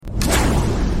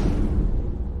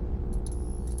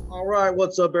All right,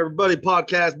 what's up, everybody?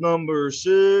 Podcast number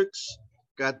 6.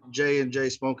 Got J and J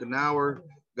Smoking Hour.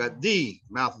 Got the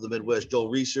mouth of the Midwest,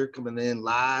 Joel Reeser, coming in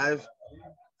live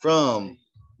from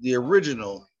the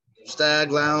original Stag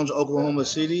Lounge, Oklahoma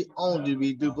City, only to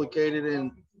be duplicated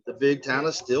in the big town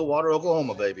of Stillwater,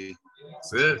 Oklahoma, baby.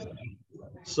 That's it.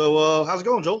 So, how's it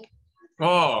going, Joel?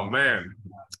 Oh, man.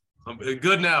 I'm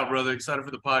good now, brother. Excited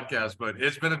for the podcast, but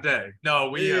it's been a day. No,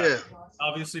 we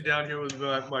obviously down here with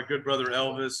my good brother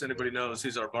Elvis. Anybody knows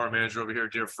he's our bar manager over here,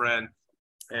 dear friend.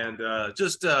 And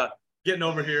just getting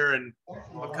over here, and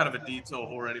I'm kind of a detail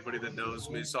whore, anybody that knows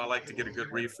me, so I like to get a good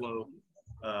reflow.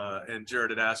 And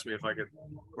Jared had asked me if I could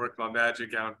work my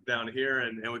magic out down here,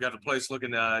 and we got the place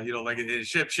looking, like in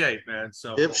ship shape, man.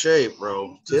 So tip shape,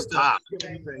 bro. Tip top.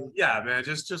 Yeah, man.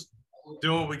 Just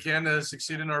doing what we can to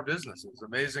succeed in our business. It's an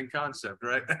amazing concept,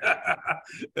 right?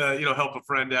 Help a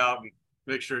friend out and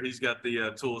make sure he's got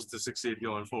the tools to succeed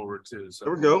going forward too. So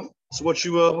there we go. So what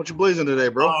you blazing today,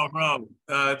 bro? Oh, bro,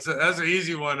 that's an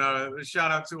easy one.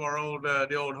 Shout out to our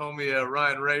the old homie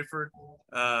Ryan Rayford.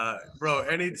 Bro,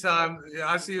 anytime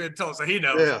I see you in Tulsa, he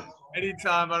knows. Yeah.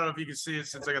 Anytime, I don't know if you can see it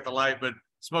since I got the light, but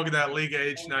smoking that Liga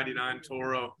H99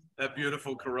 Toro. That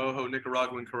beautiful Corojo,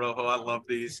 Nicaraguan Corojo. I love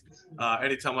these.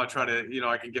 Anytime I try to,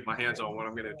 I can get my hands on one,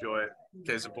 I'm going to enjoy it.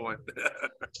 Case in point.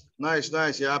 Nice.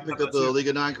 Yeah, I picked up the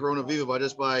Liga 9 Corona Viva by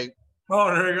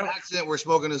there you go. Accident. We're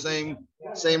smoking the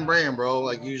same brand, bro.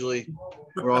 Like usually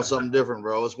we're on something different,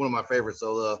 bro. It's one of my favorites,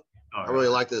 though. I really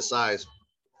like this size.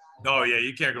 Oh, yeah,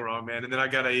 you can't go wrong, man. And then I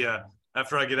got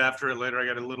after I get after it later, I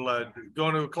got a little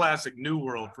going to a classic New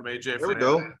World from AJ. There we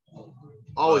go.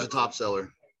 Always a top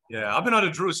seller. Yeah, I've been on a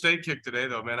Drew Estate kick today,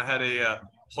 though, man. I had a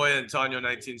Hoya Antonio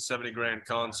 1970 Grand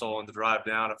console on the drive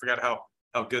down. I forgot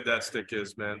how good that stick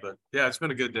is, man. But, yeah, it's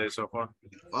been a good day so far.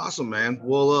 Awesome, man.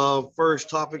 Well, first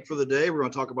topic for the day, we're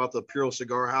going to talk about the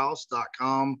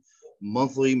PuroCigarHouse.com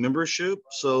monthly membership.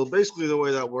 So, basically, the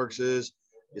way that works is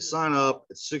you sign up.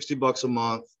 It's $60 a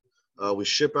month. We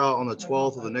ship out on the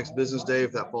 12th of the next business day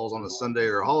if that falls on a Sunday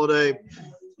or a holiday.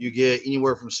 You get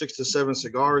anywhere from 6 to 7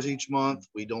 cigars each month.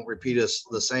 We don't repeat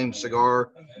the same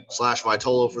cigar /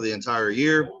 Vitolo for the entire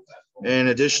year. And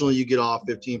additionally, you get off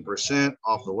 15%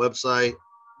 off the website,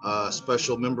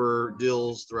 special member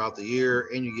deals throughout the year,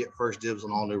 and you get first dibs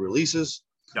on all new releases.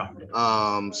 Yeah.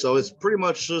 So it's pretty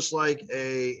much just like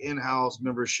a in-house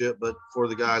membership, but for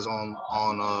the guys on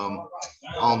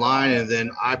online. And then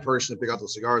I personally pick out the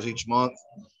cigars each month.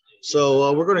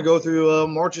 So we're going to go through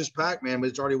March's pack, man, but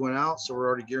it's already went out. So we're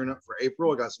already gearing up for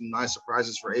April. I got some nice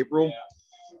surprises for April,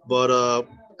 but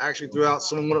actually threw out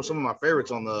some of my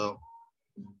favorites on the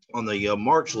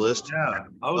March list. Yeah,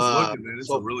 I was looking, man.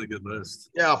 It's a really good list.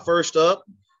 Yeah, first up,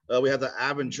 we have the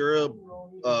Aventura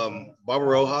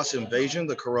Barbarojas Invasion,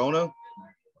 the Corona.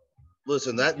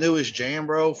 Listen, that newest jam,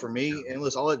 bro, for me, and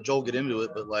listen, I'll let Joel get into it,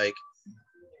 but like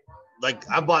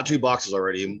I bought 2 boxes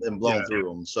already and blown through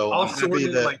them. So I'm happy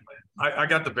that I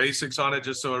got the basics on it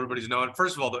just so everybody's knowing.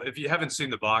 First of all, if you haven't seen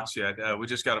the box yet, we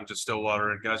just got them to Stillwater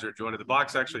and guys are enjoying it. The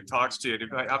box actually talks to you.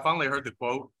 I finally heard the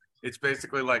quote. It's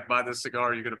basically like, buy this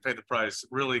cigar, you're going to pay the price.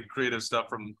 Really creative stuff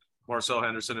from Marcel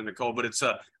Henderson and Nicole, but it's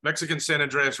a Mexican San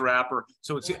Andreas wrapper.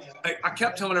 So I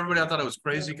kept telling everybody I thought it was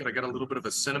crazy because I got a little bit of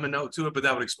a cinnamon note to it, but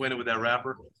that would explain it with that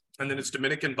wrapper. And then it's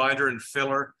Dominican binder and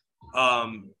filler.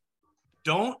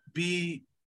 Don't be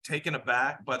taken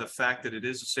aback by the fact that it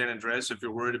is a San Andreas if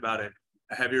you're worried about a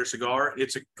heavier cigar.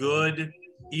 It's a good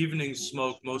evening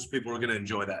smoke. Most people are going to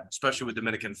enjoy that, especially with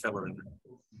Dominican filler in there.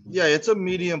 Yeah, it's a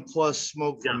medium plus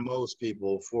smoke for most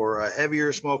people. For a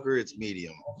heavier smoker, it's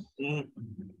medium. Mm-hmm.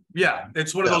 Yeah,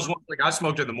 it's one of those ones, like I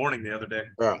smoked in the morning the other day.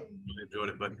 Yeah. Really enjoyed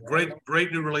it, but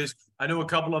great new release. I know a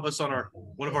couple of us on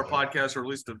one of our podcasts, or at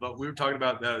least we were talking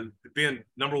about being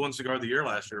 #1 cigar of the year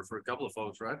last year for a couple of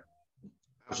folks, right?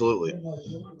 Absolutely.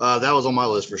 That was on my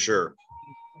list for sure.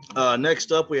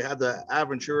 Next up, we had the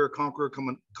Aventura Conqueror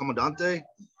Comandante.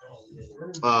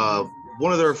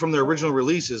 One of from their original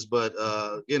releases, but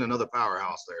again, another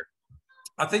powerhouse there.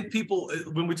 I think people,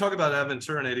 when we talk about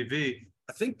Aventura and ADV,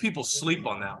 I think people sleep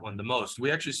on that one the most. We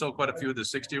actually sold quite a few of the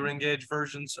 60 ring gauge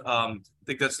versions. I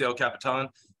think that's the El Capitan,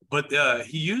 but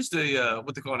he used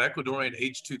what they call an Ecuadorian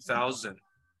H2000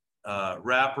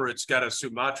 wrapper. It's got a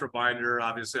Sumatra binder.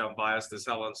 Obviously, I'm biased as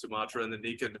hell on Sumatra and the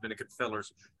Nika and Dominican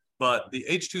fillers. But the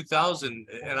H2000,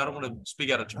 and I don't want to speak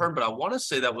out of turn, but I want to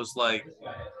say that was like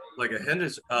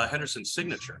a Henderson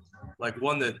signature, like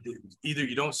one that either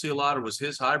you don't see a lot or was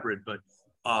his hybrid. But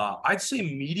I'd say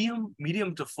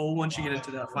medium to full once you get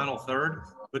into that final third.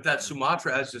 But that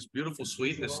Sumatra has this beautiful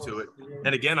sweetness to it.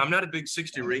 And again, I'm not a big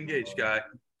 60 ring gauge guy,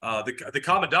 The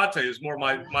Commandante is more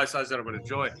my size that I would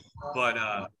enjoy, but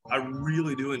I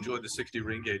really do enjoy the 60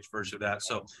 ring gauge version of that.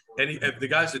 So if the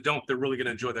guys that don't, they're really going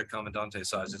to enjoy that Commandante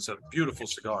size. It's a beautiful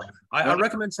cigar. I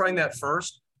recommend trying that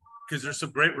first because there's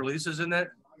some great releases in that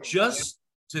just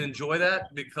to enjoy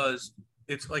that, because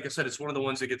it's, like I said, it's one of the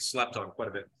ones that gets slept on quite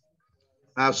a bit.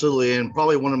 Absolutely. And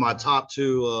probably one of my top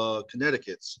two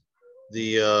Connecticut's,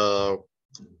 the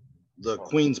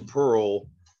Queen's Pearl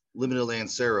limited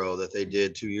Lancero that they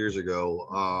did 2 years ago.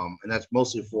 And that's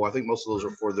mostly for, I think most of those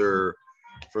are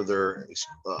for their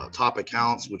top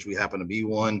accounts, which we happen to be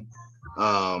one.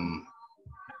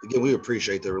 Again, we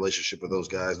appreciate the relationship with those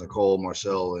guys. Nicole,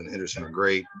 Marcel, and Henderson are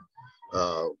great.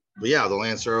 But yeah, the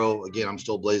Lancero, again, I'm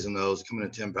still blazing those, coming in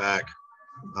a 10-pack.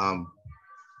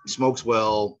 Smokes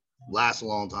well, lasts a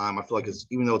long time. I feel like it's,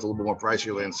 even though it's a little bit more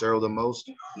pricier Lancero than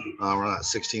most, around that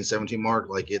 16, 17 mark,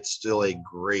 like it's still a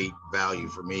great value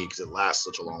for me because it lasts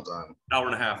such a long time. Hour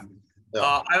and a half.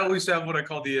 Yeah. I always have what I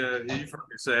call you've heard me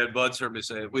say it, Bud's heard me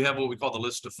say it. We have what we call the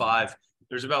list of 5.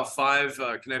 There's about 5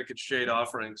 Connecticut Shade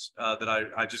offerings that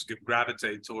I just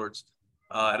gravitate towards.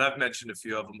 And I've mentioned a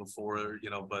few of them before,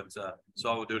 but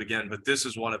so I will do it again. But this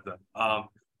is one of them.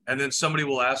 And then somebody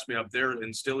will ask me up there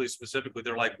in Stilly specifically,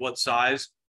 they're like, what size?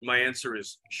 My answer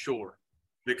is sure,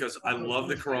 because I love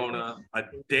the Corona. I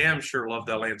damn sure love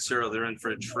that Lancero. They're in for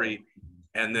a treat.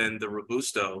 And then the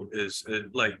Robusto is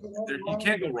like, you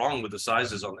can't go wrong with the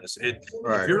sizes on this. If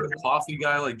you're a coffee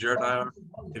guy like Jared and I are,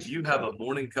 if you have a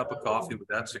morning cup of coffee with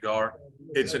that cigar,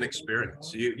 it's an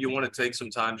experience. You want to take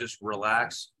some time, just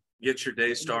relax, get your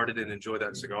day started, and enjoy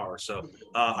that cigar. So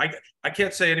I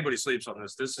can't say anybody sleeps on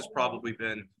this. This has probably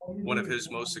been one of his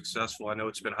most successful. I know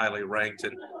it's been highly ranked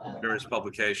in various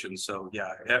publications. So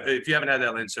yeah, if you haven't had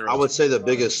that Lancero, I would say the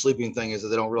biggest sleeping thing is that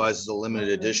they don't realize it's a limited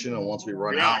edition. And once we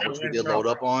run out, which we did load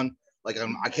up on, like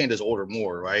I can't just order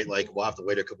more, right? Like we'll have to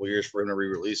wait a couple of years for him to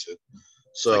re-release it.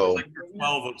 So like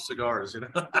 12 of cigars,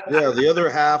 Yeah, the other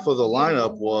half of the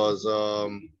lineup was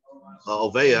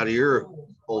Ovea out of your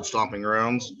old stomping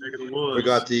grounds. We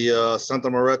got the Santa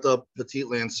Marta Petite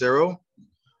Lancero,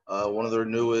 one of their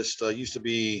newest. Used to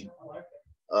be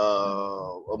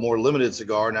a more limited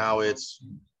cigar. Now it's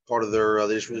part of their.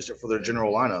 They just released it for their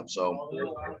general lineup. So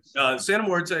Santa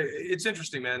Muerte, it's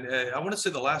interesting, man. I want to say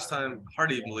the last time, hard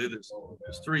to even believe this, it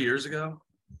was 3 years ago.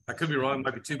 I could be wrong, it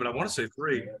might be 2, but I want to say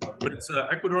 3. But it's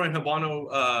Ecuadorian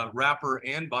Habano wrapper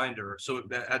and binder, so it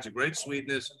adds a great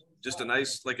sweetness. Just a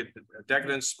nice, like a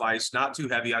decadent spice, not too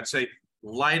heavy. I'd say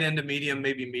light end to medium,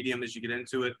 maybe medium as you get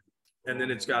into it. And then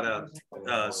it's got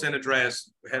a San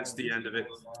Andreas, hence the end of it,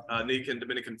 Nica and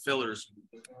Dominican fillers.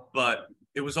 But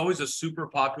it was always a super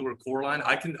popular core line.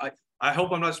 I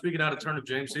hope I'm not speaking out of turn of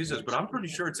James Cesar, but I'm pretty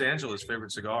sure it's Angela's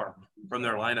favorite cigar from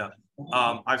their lineup.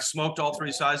 I've smoked all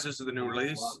 3 sizes of the new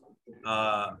release.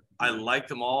 I like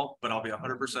them all, but I'll be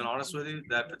 100% honest with you.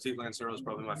 That Petite Lancero is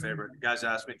probably my favorite. Guys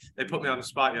asked me, they put me on the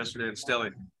spot yesterday in Stilly,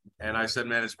 and I said,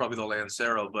 man, it's probably the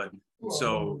Lancero, but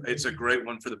so it's a great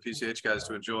one for the PCH guys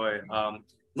to enjoy.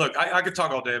 Look, I could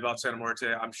talk all day about Santa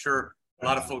Muerte. I'm sure a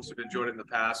lot of folks have enjoyed it in the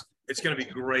past. It's going to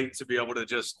be great to be able to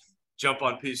just jump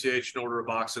on PCH and order a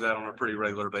box of that on a pretty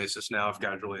regular basis now if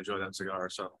guys really enjoy that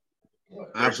cigar. So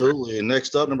absolutely. And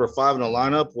next up, number 5 in the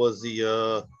lineup was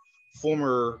the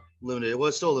former limited, well,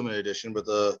 it's still a limited edition, but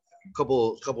the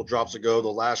couple drops ago, the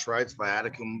Last Rites by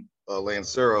Atacum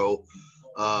Lancero.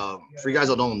 For you guys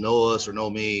that don't know us or know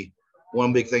me,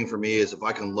 one big thing for me is if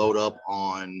I can load up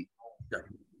on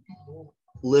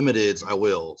limiteds, I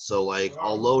will. So like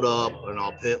I'll load up and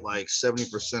I'll put like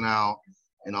 70% out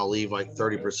and I'll leave like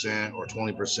 30% or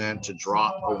 20% to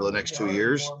drop over the next 2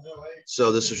 years.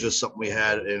 So this is just something we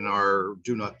had in our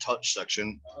do not touch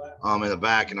section in the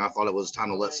back. And I thought it was time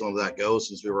to let some of that go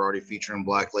since we were already featuring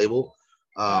Black Label.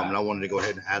 And I wanted to go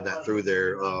ahead and add that through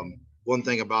there. One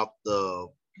thing about the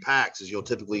packs is you'll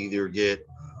typically either get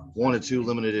 1 or 2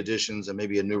 limited editions and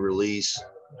maybe a new release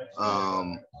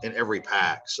in every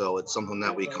pack. So it's something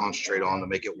that we concentrate on to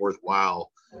make it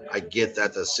worthwhile. I get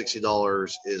that the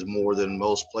 $60 is more than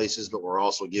most places, but we're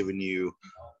also giving you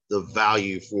the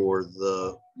value for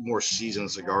the more seasoned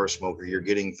cigar smoker. You're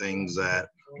getting things that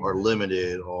are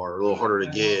limited or a little harder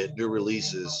to get, new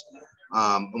releases.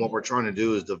 And what we're trying to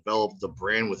do is develop the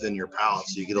brand within your palate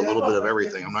so you get a little bit of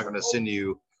everything. I'm not going to send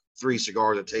you 3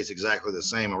 cigars that taste exactly the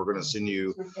same, and we're going to send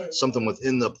you something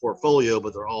within the portfolio,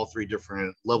 but they're all 3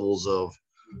 different levels of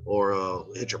or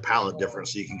hit your palate different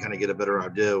so you can kind of get a better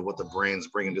idea of what the brand's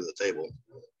bringing to the table.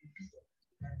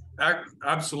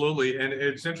 Absolutely. And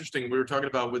it's interesting. We were talking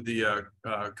about with the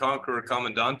Conqueror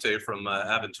Commandante from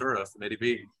Aventura from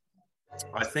ADB.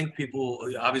 I think people,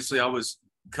 obviously I was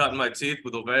cutting my teeth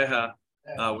with Oveja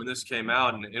when this came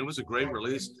out, and it was a great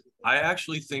release. I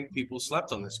actually think people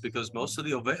slept on this because most of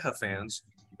the Oveja fans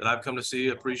that I've come to see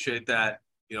appreciate that,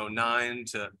 you know, 9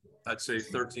 to I'd say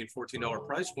 $13-14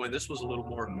 price point. This was a little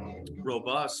more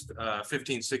robust,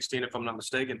 15-16 if I'm not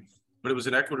mistaken, but it was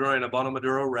an Ecuadorian Habano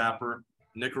Maduro wrapper,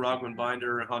 Nicaraguan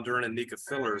binder, Honduran and Nica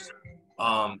fillers.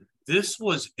 This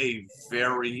was a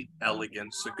very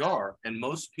elegant cigar, and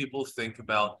most people think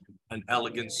about an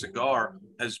elegant cigar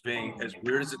as being, as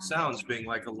weird as it sounds, being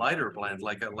like a lighter blend,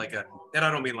 like a, and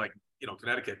I don't mean like, you know,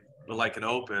 Connecticut, but like an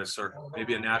Opus or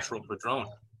maybe a Natural Padron.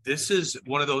 This is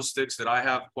one of those sticks that I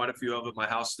have quite a few of at my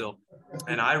house still,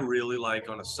 and I really like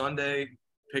on a Sunday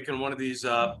picking one of these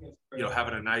up, you know,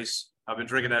 having a nice. I've been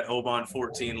drinking that Oban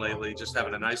 14 lately, just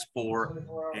having a nice pour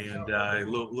and a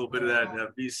little bit of that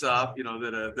VSOP, you know,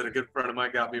 that a good friend of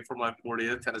mine got me for my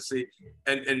 40th, Tennessee,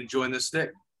 and enjoying this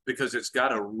stick because it's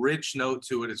got a rich note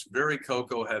to it. It's very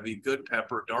cocoa heavy, good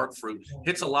pepper, dark fruit.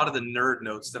 Hits a lot of the nerd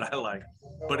notes that I like,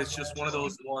 but it's just one of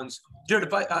those ones. Jared,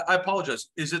 if I apologize,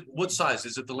 is it, what size?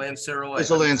 Is it the Lancero? It's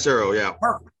a Lancero, yeah.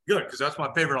 Perfect. Good, because that's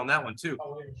my favorite on that one too.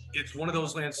 It's one of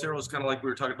those Lanceros, kind of like we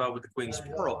were talking about with the Queen's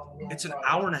Pearl. It's an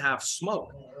hour and a half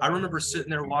smoke. I remember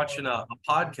sitting there watching a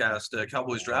podcast, a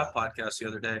Cowboys Draft podcast the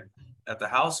other day at the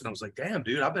house, and I was like, damn,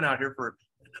 dude, I've been out here for,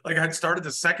 like, I'd started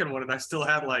the second one and I still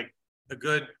had like a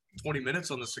good 20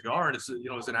 minutes on the cigar, and it's, you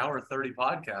know, it's an hour 30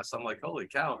 podcast. I'm like, holy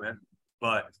cow, man.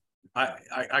 But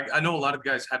I know a lot of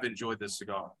guys have enjoyed this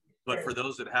cigar, but for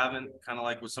those that haven't, kind of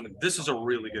like with something, this is a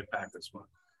really good pack this one.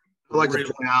 I'd like to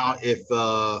point out, if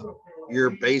you're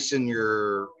basing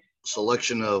your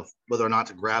selection of whether or not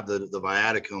to grab the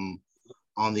Viaticum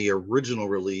on the original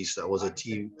release that was a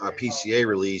PCA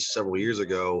release several years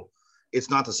ago, it's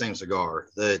not the same cigar.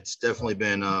 That's definitely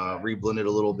been reblended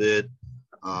a little bit.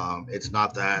 It's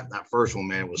not that first one,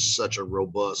 man, was such a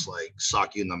robust, like,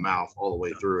 sock you in the mouth all the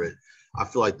way through it. I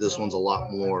feel like this one's a lot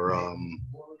more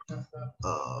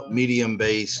medium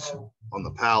based on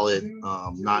the palate,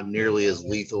 not nearly as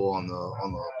lethal on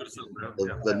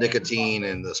the nicotine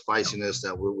and the spiciness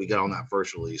that we got on that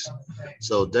first release.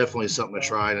 So definitely something to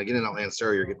try. And again, in that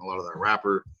Lancero, you're getting a lot of that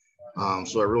wrapper.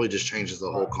 So it really just changes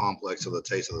the whole complex of the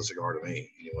taste of the cigar to me,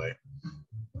 anyway.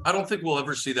 I don't think we'll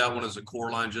ever see that one as a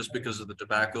core line just because of the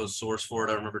tobacco source for it.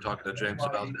 I remember talking to James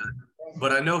about that.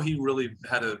 But I know he really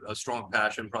had a strong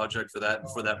passion project for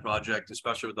that project,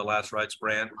 especially with the Last Rites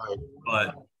brand.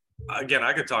 But again,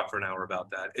 I could talk for an hour about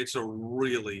that. It's a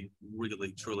really,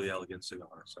 really, truly elegant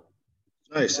cigar. So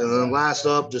nice. And then last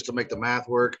up, just to make the math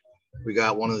work, we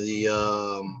got one of the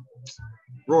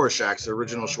Rorschachs, the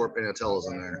original short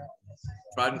Panatellas in there.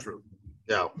 Tried and true.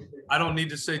 Yeah. I don't need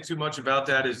to say too much about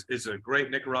that. Is a great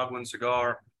Nicaraguan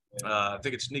cigar. I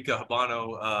think it's Nica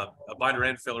Habano, a binder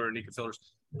and filler, and Nica fillers.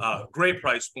 Great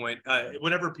price point.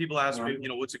 Whenever people ask me, you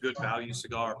know, what's a good value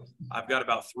cigar, I've got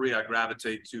about 3 I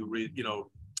gravitate to, you know,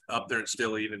 up there and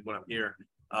still even when I'm here.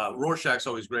 Rorschach's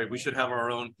always great. We should have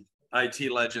our own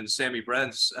IT legend, Sammy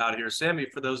Brents, out here. Sammy,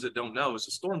 for those that don't know, is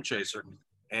a storm chaser,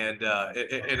 and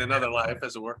in another life,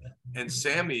 as it were. And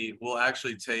Sammy will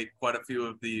actually take quite a few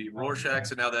of the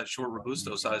Rorschachs and now that short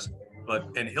Robusto size,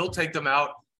 and he'll take them out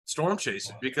storm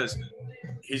chasing because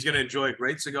he's going to enjoy a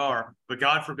great cigar, but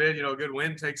God forbid, you know, a good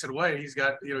wind takes it away. He's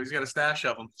got a stash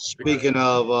of them. Speaking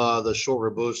of the short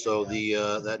Robusto,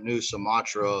 that new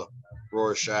Sumatra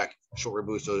Rorschach short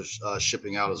Robusto is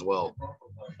shipping out as well.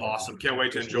 Awesome. Can't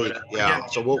wait to enjoy that. Yeah. Again,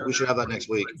 So we should have that next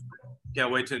week.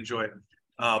 Can't wait to enjoy it.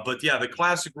 But yeah, the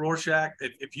classic Rorschach,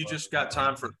 if you just got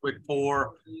time for a quick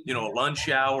pour, you know, a lunch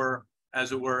hour,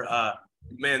 as it were,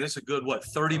 man, this is a good,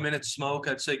 30-minute smoke,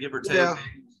 I'd say, give or take. Yeah.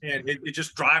 And it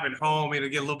just driving home, you know,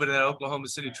 get a little bit of that Oklahoma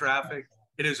City traffic.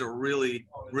 It is a really,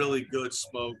 really good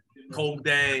smoke. Cold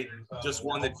day, just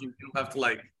one that you don't have to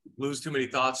like lose too many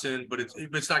thoughts in, but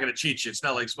it's not going to cheat you. It's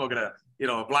not like smoking a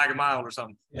Black and Mild or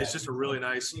something. It's just a really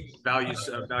nice value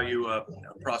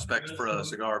prospect for a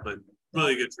cigar, but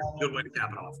really good way to cap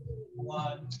it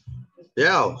off.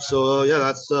 Yeah. So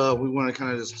that's we want to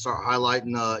kind of just start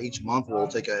highlighting each month. We'll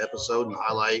take an episode and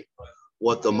highlight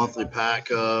what the monthly pack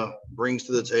brings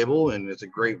to the table, and it's a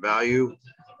great value.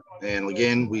 And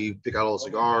again, we pick out all the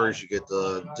cigars. You get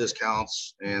the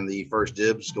discounts and the first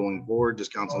dibs going forward,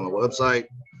 discounts on the website,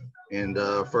 and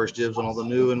first dibs on all the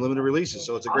new and limited releases.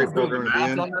 So it's a great program to be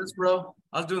in. On this, bro.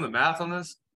 I was doing the math on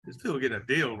this. These people getting a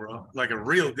deal, bro, like a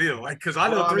real deal. Like, because I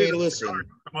know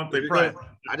monthly price.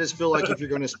 I just feel like if you're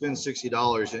going to spend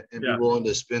 $60 and be willing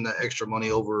to spend that extra money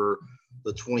over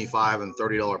the $25 and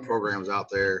 $30 programs out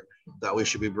there, that we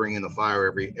should be bringing the fire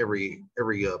every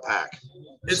pack.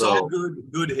 It's all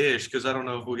good-ish, because I don't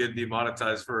know if we'll get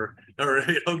demonetized for our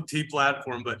OT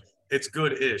platform, but it's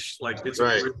good-ish. Like, it's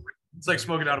right. It's like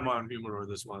smoking out of my own humidor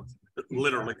this month,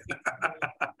 literally.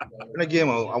 And again,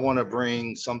 I want to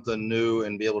bring something new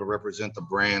and be able to represent the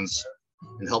brands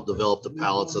and help develop the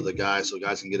palates of the guys so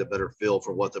guys can get a better feel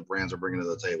for what the brands are bringing to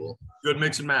the table. Good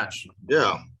mix and match.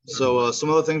 Yeah. So some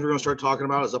other things we're going to start talking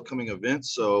about is upcoming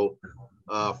events. So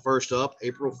first up,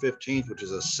 April 15th, which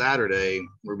is a Saturday,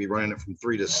 we'll be running it from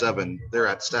 3 to 7. They're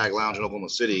at Stag Lounge in Oklahoma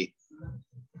City.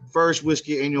 First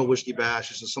annual whiskey bash.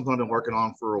 This is something I've been working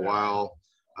on for a while.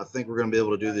 I think we're going to be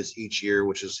able to do this each year,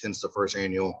 which is hence the first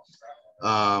annual.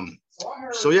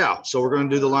 So we're going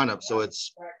to do the lineup. So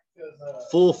it's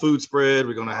full food spread.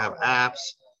 We're going to have apps,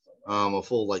 a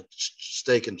full like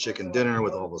steak and chicken dinner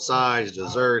with all the sides,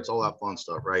 desserts, all that fun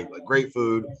stuff, right? Like great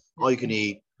food, all you can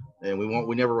eat, and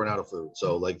we never run out of food.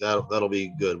 So like that'll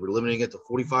be good. We're limiting it to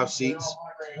 45 seats.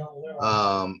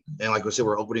 And like I said,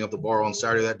 we're opening up the bar on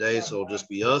Saturday that day, so it'll just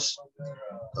be us.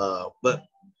 But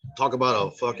talk about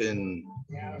a fucking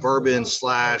bourbon so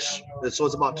it's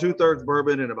about 2/3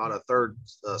 bourbon and about 1/3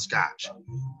 scotch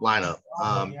lineup.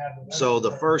 So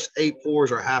the first 8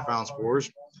 pours are half-ounce pours.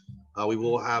 We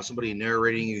will have somebody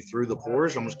narrating you through the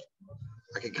pours.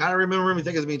 I can kind of remember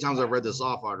everything as many times I've read this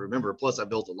off. I remember. Plus, I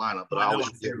built a lineup, but I always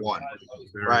get one.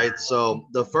 Right. So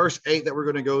the first 8 that we're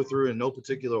going to go through in no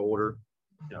particular order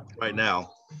right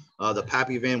now, the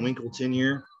Pappy Van Winkle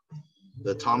 10-year,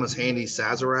 the Thomas Handy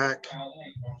Sazerac,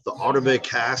 the Ardbeg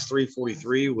Cask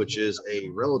 343, which is a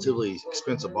relatively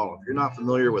expensive bottle. If you're not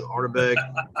familiar with Ardbeg,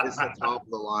 it's the top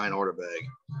of the line Ardbeg.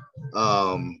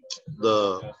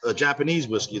 The Japanese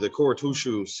whiskey, the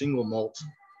Korotushu single malt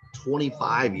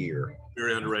 25-year.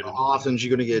 Very underrated. How often you're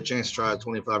going to get a chance to try a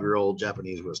 25-year-old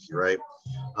Japanese whiskey, right?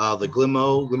 The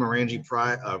Glenmorangie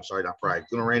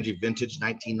Glenmorangie Vintage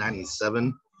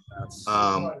 1997.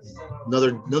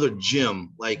 Another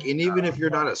gem. Like, and even if you're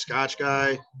not a Scotch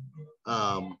guy,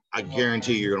 I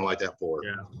guarantee you're gonna like that pour.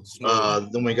 Yeah.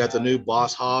 Then we got the new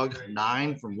Boss Hog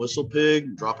 9 from Whistle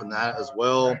Pig, dropping that as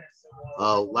well.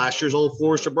 Last year's Old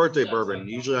Forester birthday bourbon.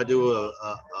 Usually I do a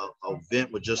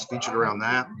event with just featured around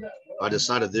that. I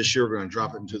decided this year we're going to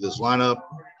drop it into this lineup.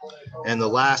 And the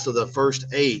last of the first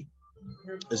 8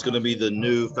 is going to be the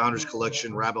new Founders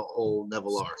Collection Rabbit Hole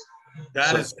Nevillard.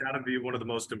 That has got to be one of the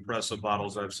most impressive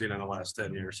bottles I've seen in the last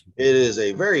 10 years. It is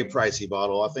a very pricey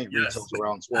bottle. I think retails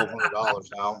around $1,200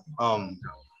 now.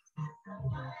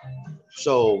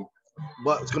 So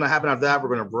what's going to happen after that, we're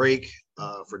going to break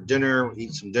for dinner,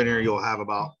 eat some dinner. You'll have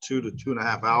about 2 to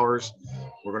 2.5 hours.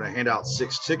 We're going to hand out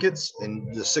 6 tickets,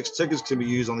 and the 6 tickets can be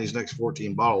used on these next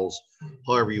 14 bottles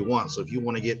however you want. So if you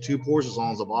want to get 2 pours, as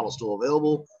long as the bottle's still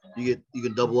available, you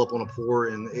can double up on a pour.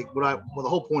 And the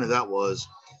whole point of that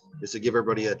is to give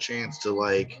everybody a chance to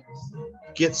like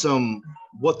get some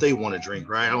what they want to drink,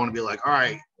 right? I don't want to be like, all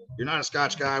right, you're not a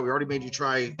Scotch guy. We already made you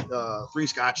try 3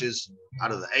 Scotches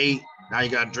out of the 8. Now you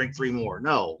got to drink 3 more.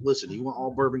 No, listen, you want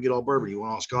all bourbon, get all bourbon. You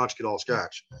want all Scotch, get all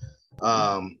Scotch.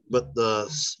 But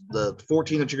the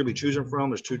 14 that you're going to be choosing from,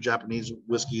 there's 2 Japanese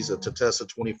whiskeys, a Tatessa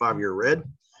 25-year red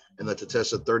and the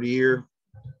Tatessa 30-year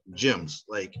gems.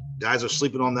 Like, guys are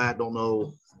sleeping on that, don't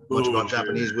know much about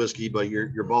Japanese whiskey, but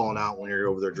you're balling out when you're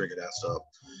over there drinking that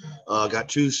stuff. Got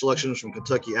 2 selections from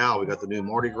Kentucky Owl. We got the new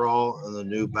Mardi Gras and the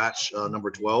new batch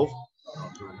number 12.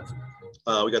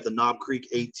 We got the Knob Creek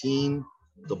 18,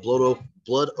 the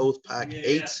Blood Oath Pack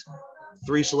 8,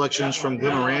 3 selections from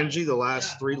Glenmorangie, the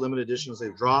last 3 limited editions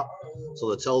they've dropped. So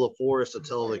the Tell the Forest, the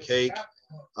Tell the Cake,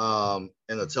 and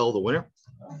the Tell the Winter.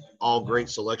 All great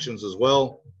selections as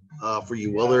well. For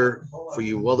you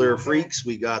weather freaks,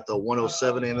 we got the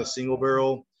 107 and a single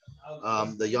barrel,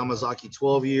 the Yamazaki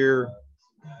 12-year,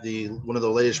 one of the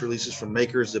latest releases from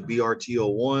Makers, the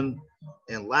BRT01,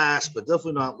 and last but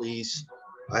definitely not least,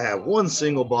 I have 1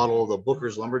 single bottle of the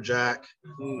Booker's Lumberjack.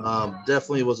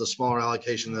 Definitely was a smaller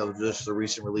allocation of just the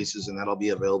recent releases, and that'll be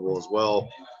available as well.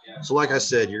 So like I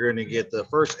said, you're going to get the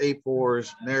first 8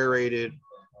 pours narrated,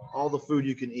 all the food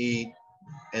you can eat,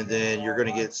 and then you're going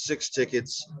to get 6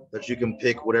 tickets that you can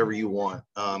pick whatever you want.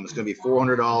 It's going to be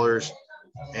 $400.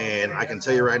 And I can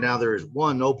tell you right now, there is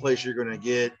no place you're going to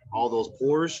get all those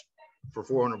pours for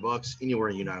 $400 anywhere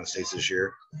in the United States this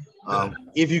year.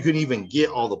 If you can even get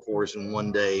all the pours in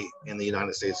one day in the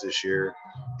United States this year,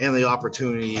 and the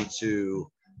opportunity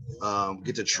to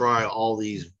get to try all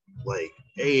these like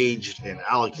aged and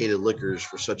allocated liquors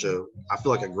for I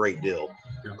feel like a great deal.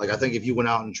 Like, I think if you went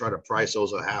out and tried to price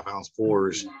those at half-ounce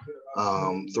pours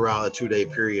throughout a 2-day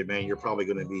period, man, you're probably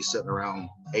going to be sitting around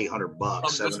 $800,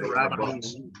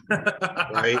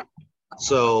 $700-800, right?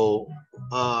 So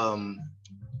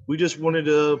we just wanted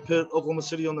to put Oklahoma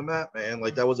City on the map, man.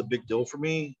 Like, that was a big deal for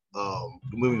me.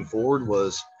 Moving forward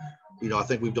was I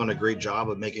think we've done a great job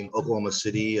of making Oklahoma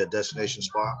City a destination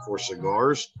spot for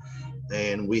cigars.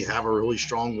 And we have a really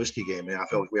strong whiskey game. And I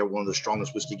feel like we have one of the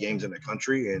strongest whiskey games in the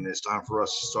country. And it's time for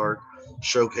us to start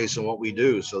showcasing what we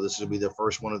do. So this will be the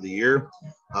first one of the year.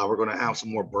 We're going to have some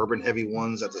more bourbon heavy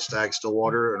ones at the Stag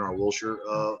Stillwater and our Wilshire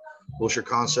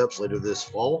concepts later this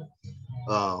fall.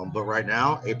 But right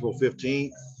now, April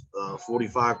 15th,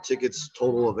 45 tickets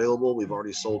total available. We've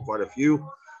already sold quite a few.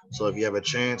 So if you have a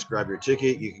chance, grab your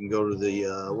ticket. You can go to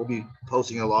we'll be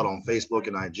posting a lot on Facebook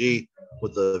and IG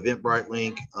with the Eventbrite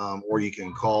link, or you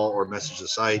can call or message the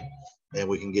site and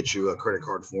we can get you a credit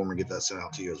card form and get that sent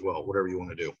out to you as well, whatever you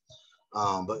want to do.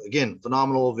 But again,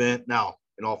 phenomenal event. Now,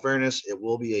 in all fairness, it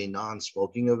will be a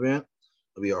non-smoking event.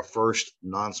 It'll be our first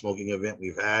non-smoking event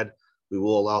we've had. We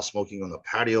will allow smoking on the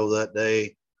patio that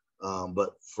day.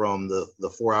 But from the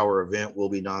 4-hour event, we'll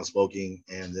be non-smoking.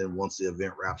 And then once the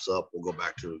event wraps up, we'll go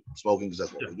back to smoking because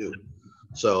that's what we do.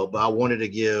 So, but I wanted to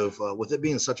give, with it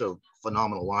being such a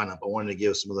phenomenal lineup, I wanted to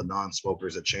give some of the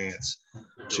non-smokers a chance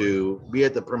to be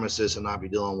at the premises and not be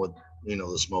dealing with,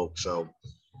 the smoke. So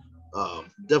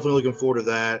definitely looking forward to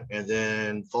that. And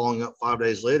then following up 5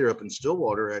 days later up in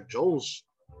Stillwater at Joel's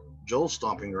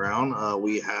stomping ground,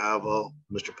 we have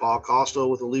Mr. Paul Costa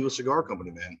with Oliva Cigar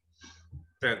Company, man.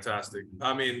 Fantastic.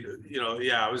 I mean,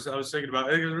 I was thinking about,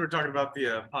 we were talking about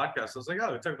the podcast. I was like,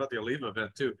 oh, we're talking about the Oliva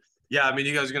event too. Yeah, I mean,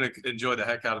 you guys are going to enjoy the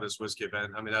heck out of this whiskey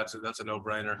event. I mean, that's a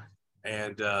no-brainer.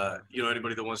 And,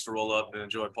 anybody that wants to roll up and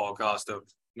enjoy Paul Costa, I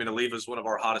mean, Oliva is one of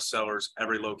our hottest sellers,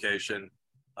 every location.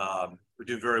 We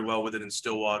do very well with it in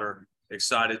Stillwater.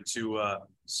 Excited to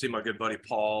see my good buddy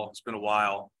Paul. It's been a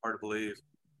while, hard to believe,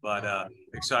 but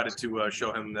excited to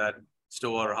show him that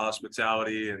Stillwater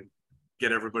hospitality and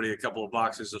get everybody a couple of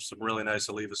boxes of some really nice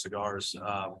Oliva cigars.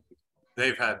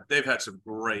 They've had some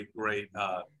great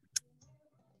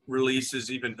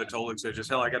releases, even Vitolic. So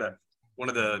just I got one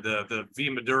of the V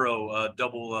Maduro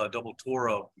double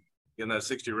Toro in that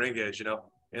 60 ring gauge,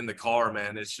 in the car,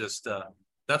 man. It's just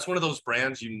that's one of those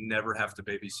brands you never have to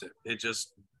babysit. It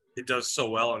does so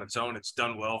well on its own. It's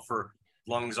done well for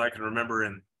as long as I can remember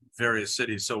in various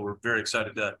cities. So we're very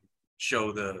excited to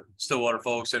show the Stillwater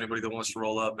folks, anybody that wants to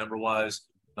roll up, member-wise,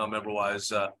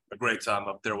 non-member-wise, a great time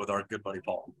up there with our good buddy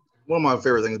Paul. One of my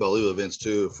favorite things about Oliva events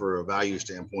too, for a value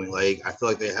standpoint, like I feel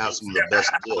like they have some of the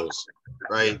best deals,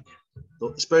 right?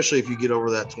 Especially if you get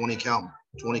over that 20 count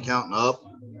and up,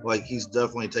 like they're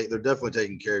definitely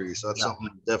taking care of you. So that's something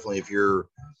definitely if you're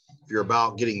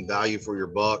about getting value for your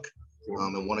buck,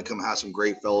 and want to come have some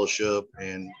great fellowship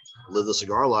and live the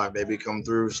cigar life, maybe come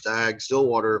through Stag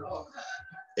Stillwater,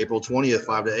 April 20th,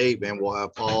 5 to 8, man. We'll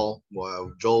have Paul, we'll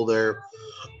have Joel there.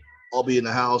 I'll be in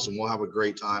the house and we'll have a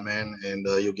great time, man. And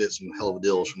you'll get some hell of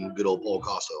deals from good old Paul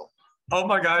Costa. All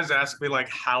my guys ask me like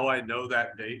how I know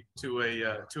that date to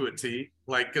a T,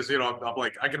 like, cause I'm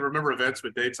like, I can remember events,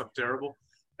 but dates I'm terrible.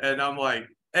 And I'm like,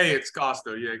 hey, it's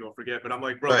Costa. You ain't gonna forget. But I'm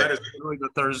like, bro, that is literally the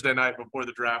Thursday night before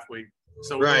the draft week.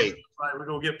 So we're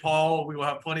gonna get Paul. We will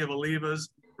have plenty of Olivas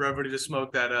for everybody to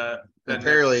smoke that.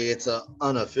 Apparently it's an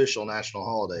unofficial national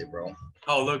holiday, bro.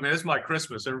 Oh, look, man, it's my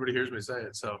Christmas. Everybody hears me say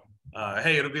it. So,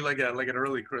 hey, it'll be like an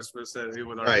early Christmas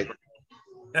with our. Right.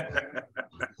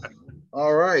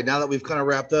 All right. Now that we've kind of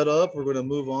wrapped that up, we're going to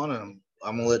move on, and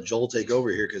I'm going to let Joel take over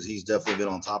here because he's definitely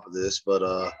been on top of this.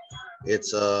 But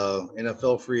it's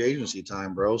NFL free agency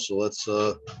time, bro. So let's.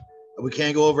 We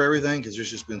can't go over everything because there's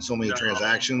just been so many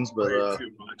transactions. But I'll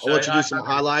let you do some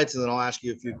highlights, and then I'll ask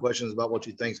you a few questions about what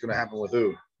you think is going to happen with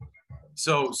who.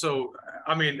 So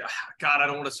I mean, God, I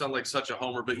don't want to sound like such a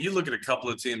homer, but you look at a couple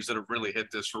of teams that have really hit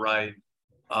this right,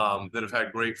 that have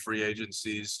had great free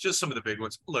agencies, just some of the big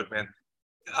ones. Look, man,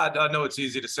 I know it's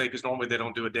easy to say because normally they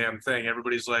don't do a damn thing.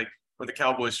 Everybody's like, when the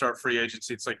Cowboys start free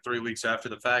agency, it's like 3 weeks after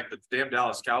the fact, but the damn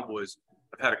Dallas Cowboys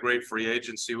have had a great free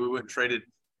agency. We went and traded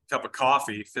a cup of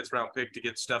coffee, 5th round pick to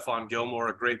get Stephon Gilmore,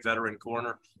 a great veteran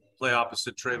corner, play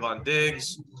opposite Trayvon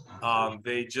Diggs.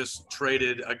 They just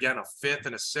traded, again, a 5th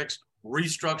and a 6th,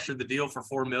 restructured the deal for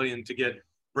 $4 million to get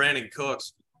Brandon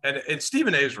Cooks. And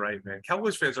Stephen A's right, man.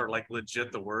 Cowboys fans are like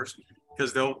legit the worst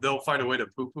because they'll find a way to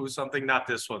poo-poo something. Not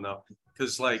this one though,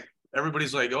 because like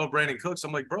everybody's like, oh, Brandon Cooks.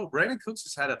 I'm like, bro, Brandon Cooks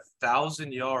has had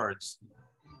 1,000 yards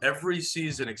every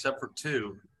season except for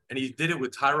 2, and he did it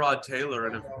with Tyrod Taylor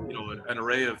and an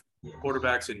array of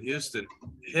quarterbacks in Houston.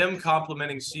 Him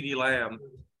complimenting CeeDee Lamb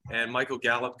and Michael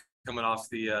Gallup coming off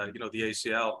the the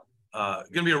ACL. Going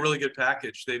to be a really good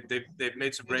package. They've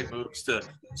made some great moves to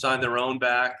sign their own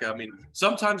back. I mean,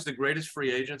 sometimes the greatest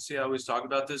free agency, I always talk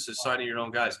about this, is signing your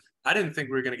own guys. I didn't think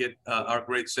we were going to get our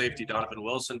great safety, Donovan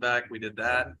Wilson, back. We did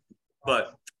that.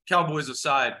 But Cowboys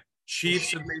aside,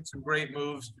 Chiefs have made some great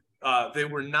moves. they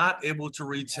were not able to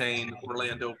retain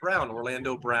Orlando Brown.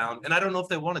 And I don't know if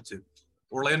they wanted to.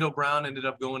 Orlando Brown ended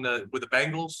up going with the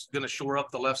Bengals, going to shore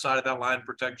up the left side of that line,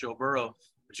 protect Joe Burrow.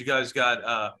 But you guys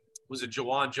got, was it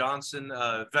Jawan Johnson,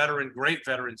 great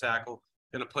veteran tackle,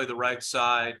 going to play the right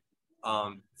side.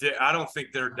 I don't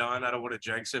think they're done. I don't want to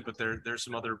jinx it, but there's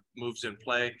some other moves in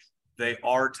play. They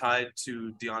are tied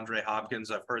to DeAndre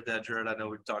Hopkins. I've heard that, Jared. I know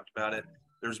we've talked about it.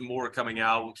 There's more coming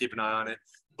out. We'll keep an eye on it.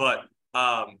 But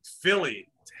Philly,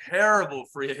 terrible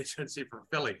free agency for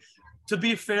Philly. To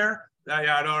be fair,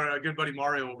 yeah, I know our good buddy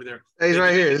Mario over there. Hey, he's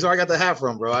right here. This is where I got the hat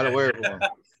from, bro. I had to wear it for him.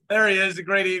 There he is, the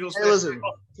great Eagles. Hey, listen,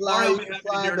 fly,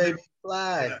 baby,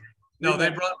 fly. Yeah. No, they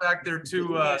brought back their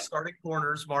two starting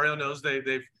corners. Mario knows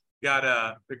they've got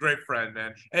a great friend,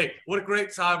 man. Hey, what a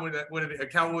great time when a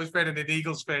Cowboys fan and an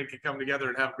Eagles fan can come together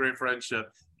and have a great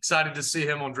friendship. Excited to see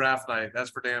him on draft night. That's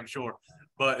for damn sure.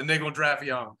 And they're going to draft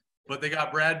young. But they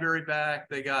got Bradbury back.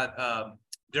 They got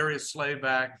Darius Slay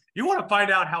back. You want to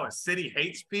find out how a city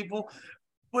hates people?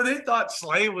 When they thought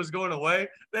Slay was going away,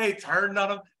 they turned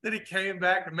on him. Then he came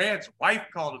back. The man's wife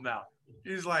called him out.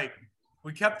 He's like,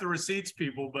 we kept the receipts,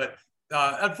 people. But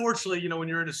unfortunately, when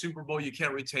you're in a Super Bowl, you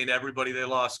can't retain everybody. They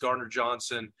lost Gardner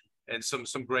Johnson and some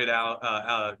great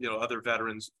other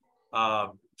veterans.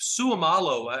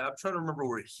 Suamalo, I'm trying to remember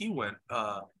where he went.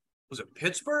 Was it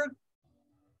Pittsburgh?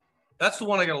 That's the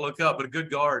one I got to look up, but a good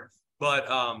guard. But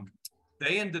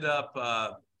they ended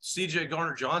up C.J.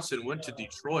 Gardner-Johnson went to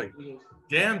Detroit.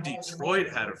 Damn, Detroit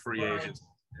had a free agent.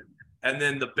 And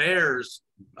then the Bears,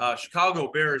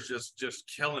 Chicago Bears, just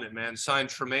killing it, man. Signed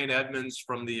Tremaine Edmonds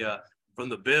from the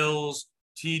Bills,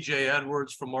 T.J.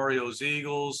 Edwards from Mario's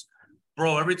Eagles.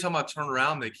 Bro, every time I turn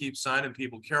around, they keep signing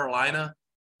people.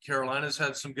 Carolina's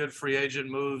had some good free agent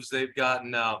moves. They've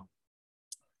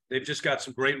just got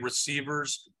some great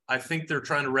receivers. I think they're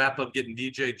trying to wrap up getting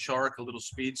DJ Chark, a little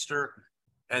speedster,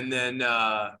 and then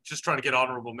just trying to get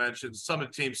honorable mentions. Some of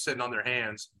the teams sitting on their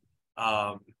hands.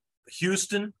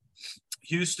 Houston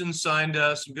signed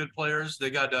some good players. They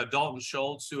got Dalton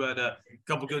Schultz, who had a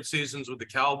couple good seasons with the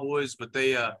Cowboys, but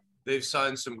they've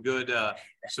signed some good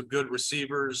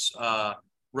receivers,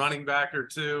 running back or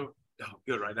two. Oh,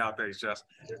 good right now, thanks, Jess.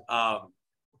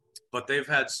 But they've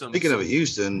had some. Speaking of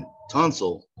Houston,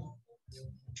 Tunsil.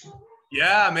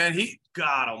 Yeah, man.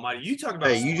 God Almighty, you talk about.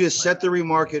 Hey, you just set the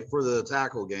remarket for the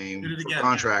tackle game for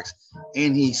contracts,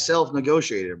 and he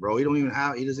self-negotiated, bro. He doesn't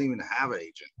even have an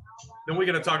agent. Then we're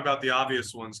going to talk about the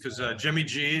obvious ones because Jimmy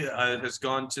G has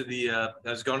gone to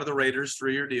the Raiders,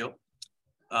 3-year deal.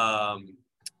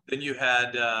 Then you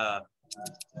had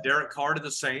Derek Carr to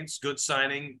the Saints, good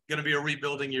signing. Going to be a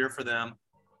rebuilding year for them.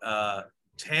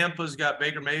 Tampa's got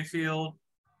Baker Mayfield.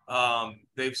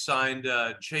 They've signed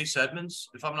Chase Edmonds,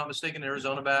 if I'm not mistaken,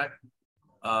 Arizona back.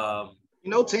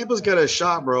 Tampa's got a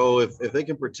shot, bro. If they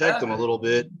can protect them a little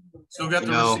bit. Still got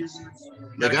the receivers.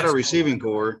 They got a receiving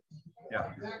core.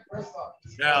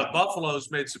 Yeah.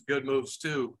 Buffalo's made some good moves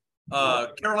too.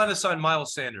 Carolina signed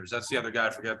Miles Sanders. That's the other guy. I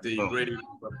forgot the Grady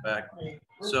back.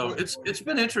 So it's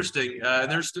been interesting. And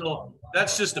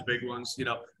that's just the big ones.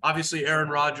 Obviously Aaron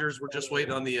Rodgers. We're just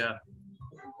waiting on the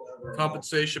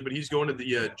compensation, but he's going to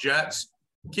the Jets.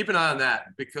 Keep an eye on that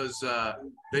because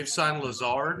they've signed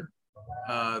Lazard,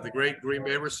 the great Green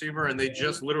Bay receiver, and they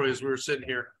just literally, as we were sitting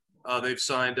here, they've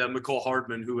signed Mecole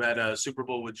Hardman, who had a Super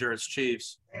Bowl with Jarrett's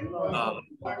Chiefs. Chiefs are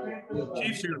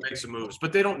going to make some moves,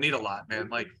 but they don't need a lot, man.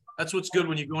 Like, that's what's good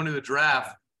when you go into the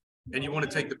draft and you want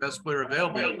to take the best player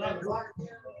available.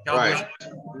 Cowboys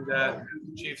do that.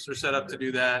 Chiefs are set up to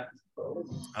do that.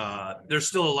 There's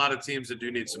still a lot of teams that do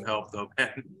need some help, though,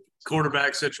 man.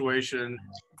 Quarterback situation.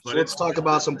 So let's talk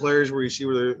about some players where you see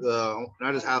where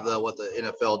I just have the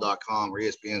NFL.com or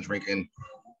ESPN's ranking.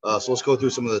 So let's go through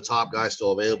some of the top guys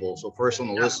still available. So first on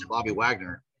the list is Bobby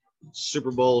Wagner, Super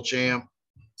Bowl champ,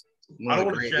 one of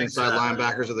the great inside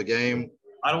linebackers of the game.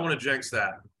 I don't want to jinx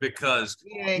that because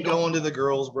he ain't going to the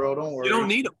girls, bro. Don't worry. You don't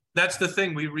need him. That's the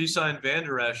thing. We re-signed Van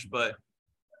Der Esch, but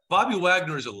Bobby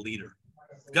Wagner is a leader.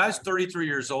 The guy's 33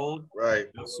 years old. Right.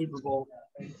 Super Bowl.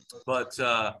 But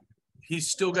he's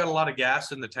still got a lot of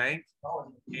gas in the tank,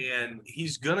 and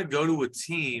he's going to go to a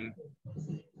team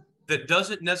that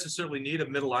doesn't necessarily need a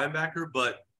middle linebacker,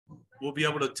 but will be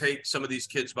able to take some of these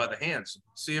kids by the hands.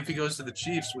 See if he goes to the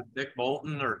Chiefs with Nick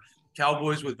Bolton or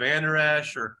Cowboys with Van Der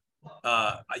Esch or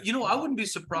I wouldn't be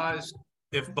surprised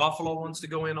if Buffalo wants to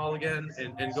go in all again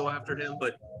and go after him,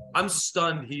 but I'm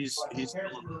stunned he's still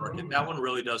on the market. That one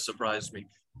really does surprise me.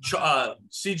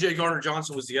 C.J.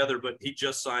 Gardner-Johnson was the other, but he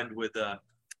just signed with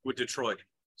Detroit.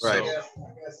 Right. So,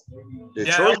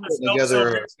 Detroit's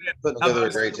Elvis putting together a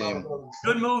great team.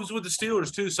 Good moves with the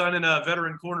Steelers too, signing a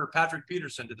veteran corner Patrick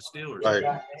Peterson to the Steelers. Right.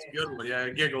 That's a good one. Yeah,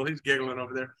 giggle. He's giggling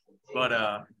over there.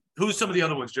 But who's some of the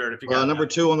other ones, Jared? If you got number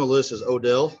 2 on the list is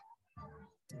Odell.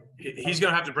 He's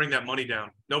going to have to bring that money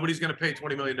down. Nobody's going to pay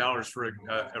 $20 million for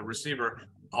a receiver,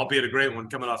 albeit a great one,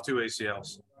 coming off 2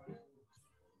 ACLs.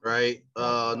 Right.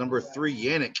 Number 3,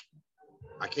 Yannick.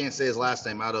 I can't say his last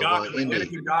name out of Indy.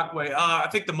 I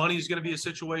think the money is going to be a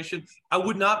situation. I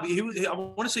would not be. I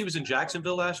want to say he was in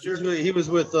Jacksonville last year. He was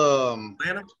with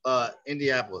Atlanta,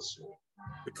 Indianapolis.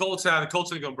 The Colts are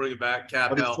going to bring him back.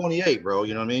 But he's 28, bro.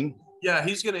 You know what I mean? Yeah,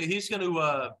 he's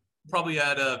gonna probably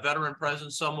add a veteran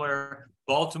presence somewhere.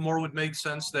 Baltimore would make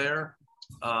sense there.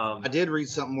 I did read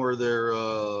something where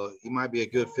he might be a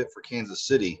good fit for Kansas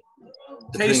City,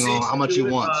 depending on how much he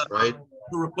wants, right?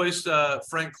 To replace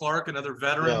Frank Clark, another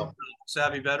veteran,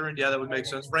 savvy veteran. Yeah, that would make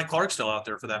sense. Frank Clark's still out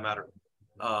there for that matter.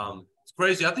 It's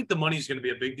crazy. I think the money's going to be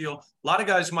a big deal. A lot of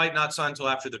guys might not sign until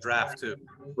after the draft too.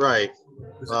 Right.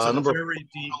 Number very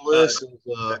deep list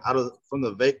from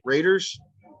the Raiders.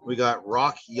 We got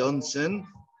Rock Yun-Sin,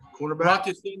 cornerback. Rock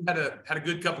Yun-Sin had a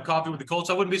good cup of coffee with the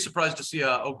Colts. I wouldn't be surprised to see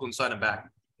Oakland sign him back.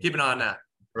 Keep an eye on that.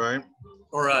 Right.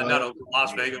 Or not Oakland,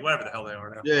 Las Vegas, whatever the hell they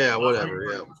are now. Yeah,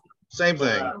 whatever. Yeah. Same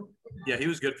thing. Yeah, he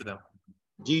was good for them.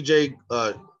 DJ,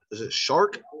 is it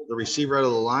Shark, the receiver out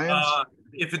of the Lions?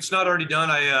 If it's not already done,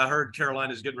 I heard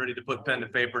Carolina's getting ready to put pen to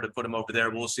paper to put him over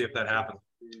there. We'll see if that happens.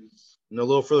 And a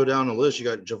little further down the list, you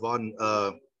got Javon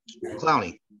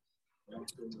Clowney.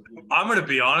 I'm going to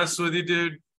be honest with you,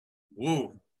 dude.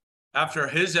 Woo. After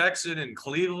his exit in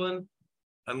Cleveland,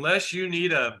 unless you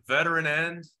need a veteran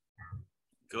end,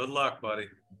 good luck, buddy.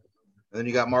 And then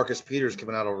you got Marcus Peters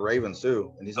coming out of Ravens,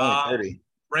 too, and he's only 30.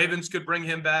 Ravens could bring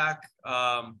him back.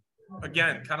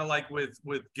 Again, kind of like with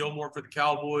Gilmore for the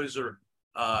Cowboys or,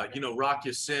 Rock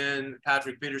Ya-Sin,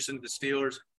 Patrick Peterson to the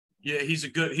Steelers. Yeah, he's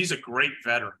a great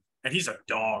veteran. And he's a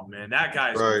dog, man. That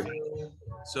guy's right.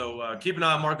 So keep an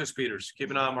eye on Marcus Peters.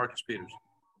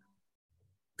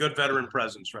 Good veteran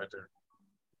presence right there.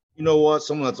 You know what?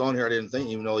 Someone that's on here, I didn't think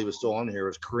even know he was still on here,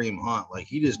 was Kareem Hunt. Like,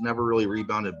 he just never really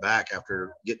rebounded back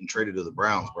after getting traded to the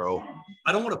Browns, bro.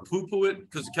 I don't want to poo-poo it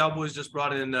because the Cowboys just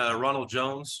brought in Ronald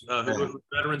Jones, who was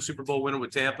a veteran Super Bowl winner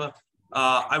with Tampa.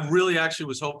 I really actually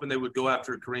was hoping they would go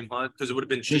after Kareem Hunt because it would have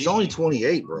been cheap. He's only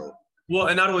 28, bro. Well,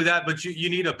 and not only that, but you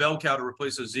need a bell cow to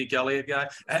replace a Zeke Elliott guy.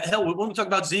 Hell, when we talk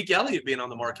about Zeke Elliott being on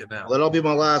the market now. That'll be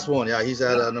my last one. Yeah, he's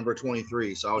at number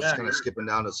 23. So I was just kind of skipping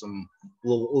down to some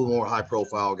little more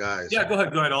high-profile guys. Yeah, go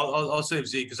ahead. I'll save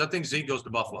Zeke because I think Zeke goes to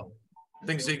Buffalo.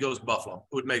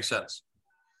 It would make sense.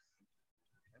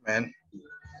 Man,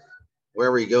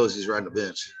 wherever he goes, he's riding the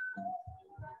bench.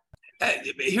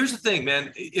 Here's the thing,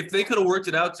 man. If they could have worked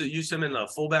it out to use him in a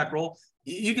fullback role,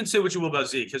 you can say what you will about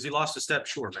Zeke because he lost a step.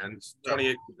 Sure, man. It's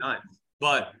 28-9.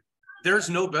 But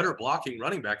there's no better blocking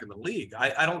running back in the league.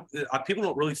 People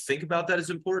don't really think about that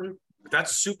as important, but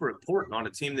that's super important on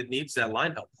a team that needs that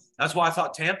line help. That's why I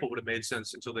thought Tampa would have made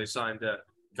sense until they signed a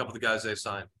couple of the guys they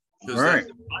signed. Because that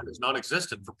line is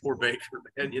non-existent for poor Baker,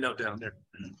 and down there.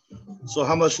 So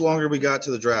how much longer we got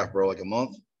to the draft, bro? Like a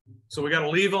month? So we got to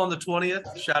leave on the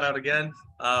 20th. Shout out again.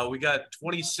 We got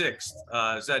 26th.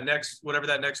 Is that whatever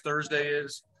that next Thursday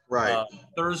is? Right.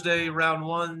 Thursday, round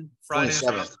 1, Friday.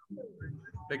 27th.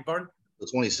 Beg pardon? The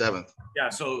 27th. Yeah.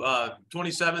 So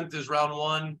 27th is round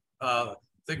 1. I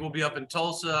think we'll be up in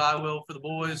Tulsa. I will for the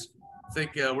boys. I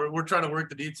think we're trying to work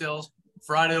the details.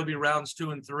 Friday will be rounds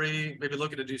 2 and 3. Maybe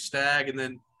looking to do stag, and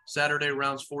then Saturday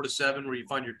rounds 4 to 7, where you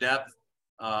find your depth.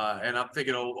 And I'm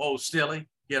thinking, Stilly,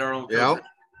 get our own coach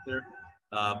there.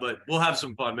 But we'll have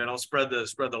some fun, man. I'll spread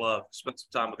the love. Spend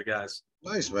some time with the guys.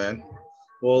 Nice, man.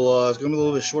 Well, it's going to be a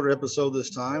little bit shorter episode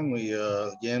this time. We,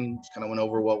 again, kind of went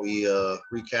over what we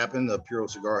recapping the Puro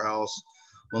Cigar House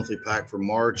monthly pack for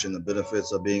March and the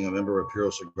benefits of being a member of Puro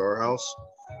Cigar House.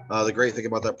 The great thing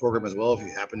about that program as well, if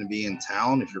you happen to be in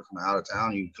town, if you're from out of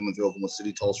town, you coming through Oklahoma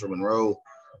City, Tulsa, Monroe,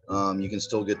 you can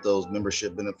still get those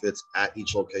membership benefits at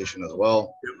each location as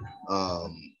well.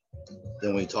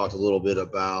 Then we talked a little bit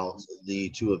about the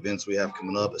 2 events we have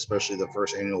coming up, especially the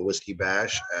first annual Whiskey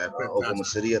Bash at Oklahoma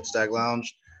City at Stag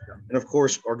Lounge. And, of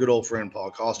course, our good old friend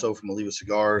Paul Costo from Oliva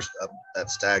Cigars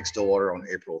at Stag Stillwater on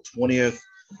April 20th,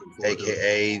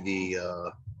 a.k.a.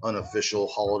 the unofficial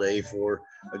holiday for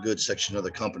a good section of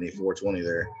the company, 420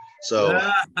 there. So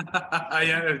I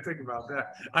didn't think about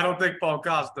that. I don't think Paul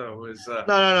Costo is. No.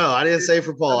 I didn't say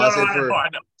for Paul. I said for.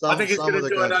 I think he's going to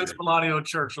do a nice Melania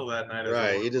Churchill that night.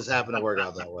 Right. Well. It just happened to work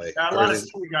out that way. A lot of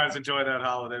you guys enjoy that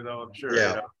holiday, though. I'm sure.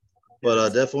 Yeah. But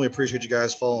definitely appreciate you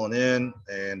guys following in,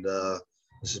 and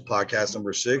This is podcast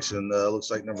number 6, and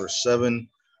looks like number 7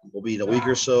 will be in a week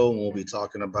or so, and we'll be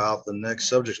talking about the next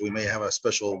subject. We may have a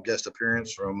special guest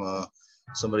appearance from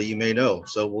somebody you may know,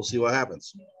 so we'll see what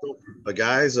happens. But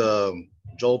guys,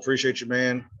 Joel, appreciate you,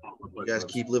 man. You guys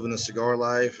keep living the cigar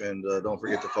life, and don't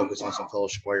forget to focus on some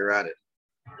fellowship while you're at it.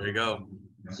 There you go.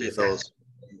 See you, fellas.